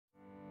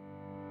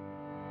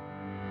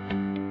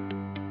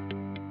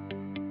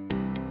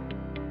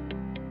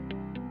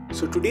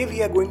So today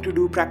we are going to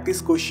do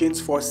practice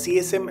questions for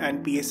CSM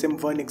and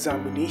PSM 1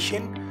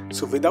 examination.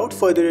 So without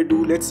further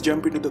ado, let's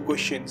jump into the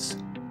questions.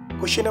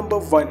 Question number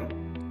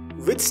 1.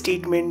 Which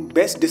statement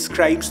best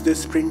describes the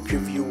sprint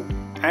review?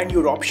 And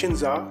your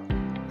options are: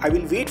 I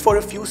will wait for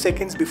a few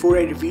seconds before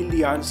I reveal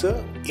the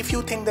answer. If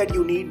you think that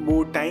you need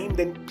more time,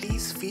 then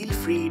please feel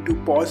free to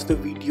pause the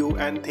video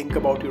and think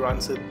about your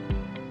answer.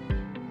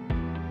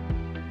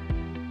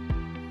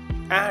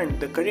 And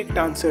the correct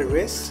answer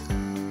is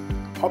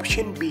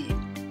option B.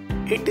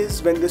 It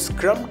is when the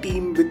Scrum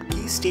team with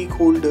key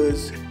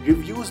stakeholders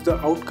reviews the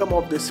outcome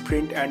of the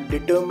sprint and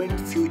determine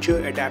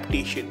future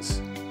adaptations.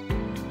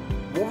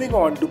 Moving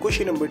on to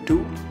question number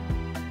 2.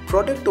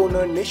 Product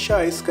owner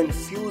Nisha is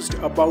confused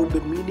about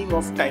the meaning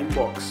of time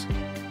box.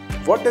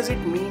 What does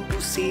it mean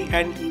to say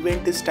an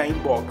event is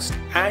time boxed?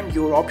 And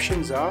your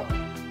options are.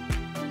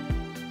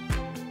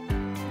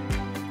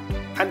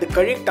 And the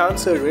correct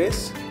answer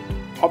is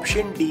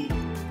option D.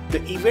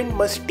 The event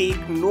must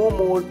take no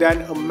more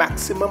than a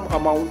maximum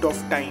amount of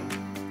time.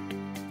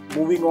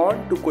 Moving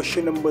on to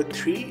question number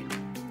 3.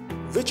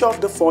 Which of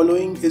the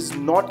following is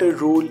not a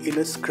role in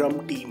a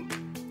Scrum team?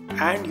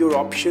 And your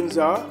options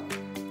are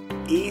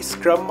A.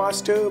 Scrum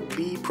Master,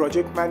 B.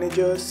 Project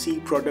Manager, C.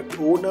 Product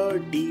Owner,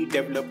 D.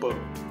 Developer.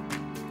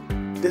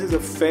 This is a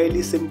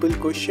fairly simple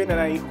question and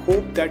I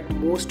hope that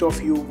most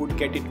of you would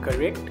get it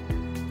correct.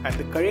 And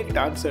the correct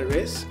answer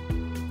is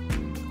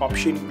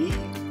option B.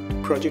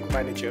 Project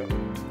Manager.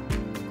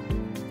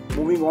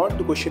 Moving on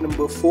to question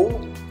number 4.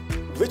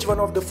 Which one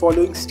of the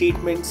following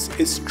statements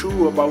is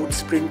true about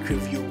sprint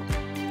review?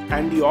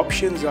 And the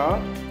options are.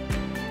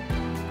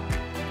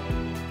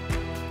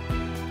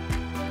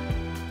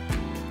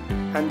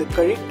 And the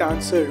correct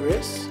answer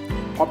is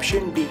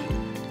option D.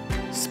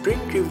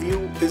 Sprint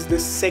review is the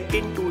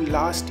second to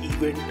last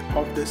event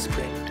of the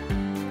sprint.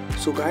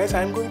 So guys,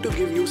 I'm going to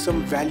give you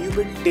some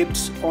valuable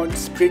tips on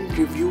sprint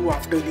review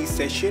after this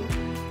session,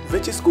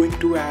 which is going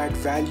to add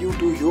value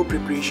to your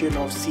preparation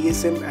of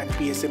CSM and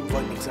PSM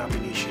 1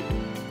 examination.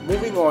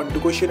 Moving on to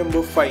question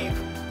number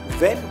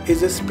 5. When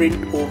is a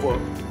sprint over?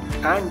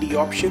 And the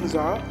options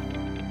are.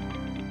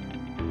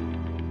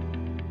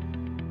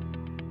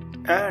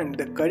 And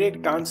the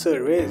correct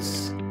answer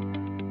is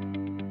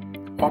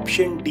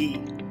option D.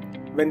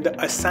 When the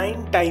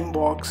assigned time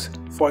box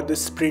for the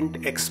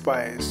sprint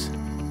expires.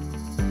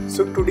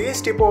 So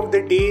today's tip of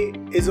the day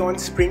is on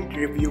sprint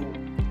review.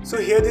 So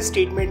hear this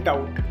statement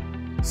out.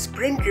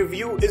 Sprint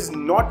review is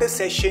not a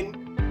session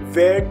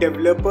where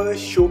developers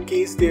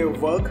showcase their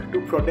work to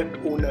product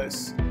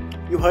owners.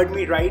 You heard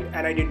me right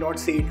and I did not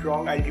say it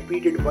wrong. I'll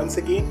repeat it once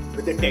again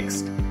with the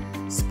text.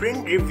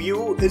 Sprint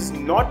review is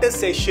not a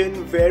session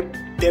where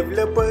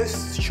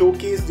developers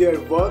showcase their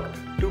work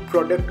to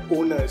product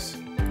owners.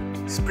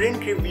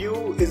 Sprint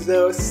review is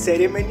a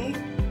ceremony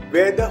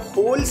where the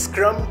whole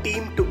Scrum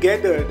team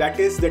together,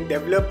 that is the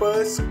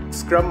developers,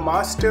 Scrum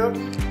Master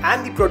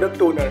and the product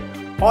owner,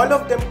 all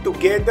of them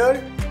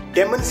together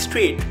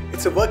demonstrate.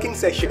 It's a working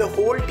session. The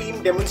whole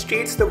team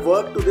demonstrates the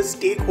work to the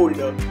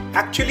stakeholder.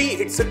 Actually,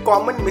 it's a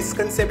common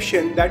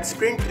misconception that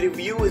sprint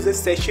review is a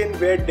session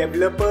where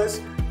developers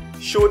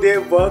show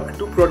their work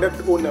to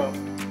product owner.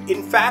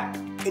 In fact,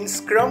 in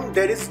Scrum,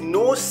 there is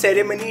no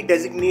ceremony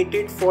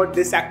designated for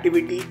this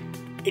activity.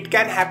 It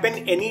can happen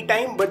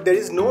anytime, but there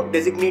is no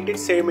designated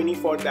ceremony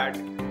for that.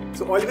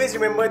 So always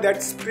remember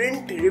that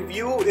sprint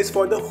review is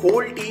for the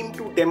whole team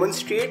to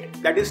demonstrate,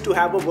 that is to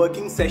have a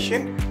working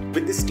session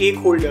with the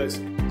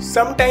stakeholders.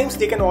 Sometimes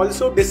they can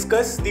also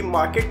discuss the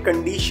market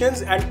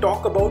conditions and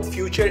talk about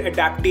future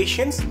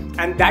adaptations,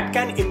 and that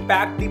can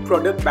impact the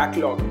product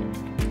backlog.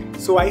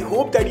 So I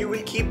hope that you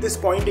will keep this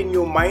point in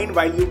your mind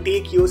while you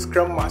take your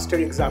Scrum Master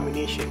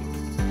examination.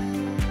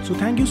 So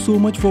thank you so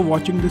much for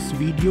watching this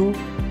video.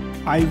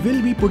 I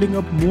will be putting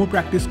up more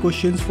practice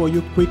questions for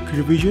your quick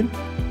revision.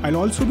 I'll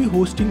also be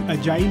hosting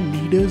Agile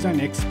leaders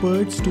and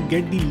experts to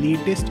get the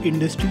latest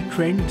industry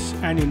trends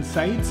and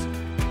insights.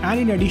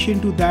 And in addition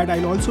to that,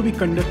 I'll also be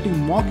conducting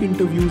mock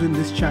interviews in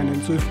this channel.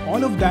 So if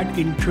all of that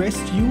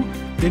interests you,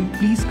 then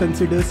please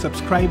consider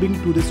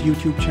subscribing to this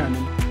YouTube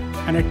channel.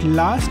 And at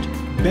last,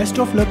 best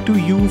of luck to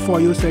you for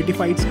your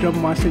Certified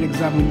Scrum Master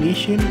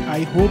examination.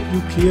 I hope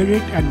you clear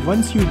it, and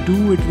once you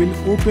do, it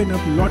will open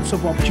up lots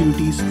of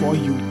opportunities for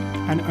you.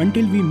 And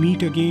until we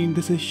meet again,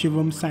 this is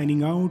Shivam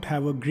signing out.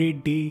 Have a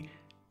great day.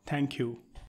 Thank you.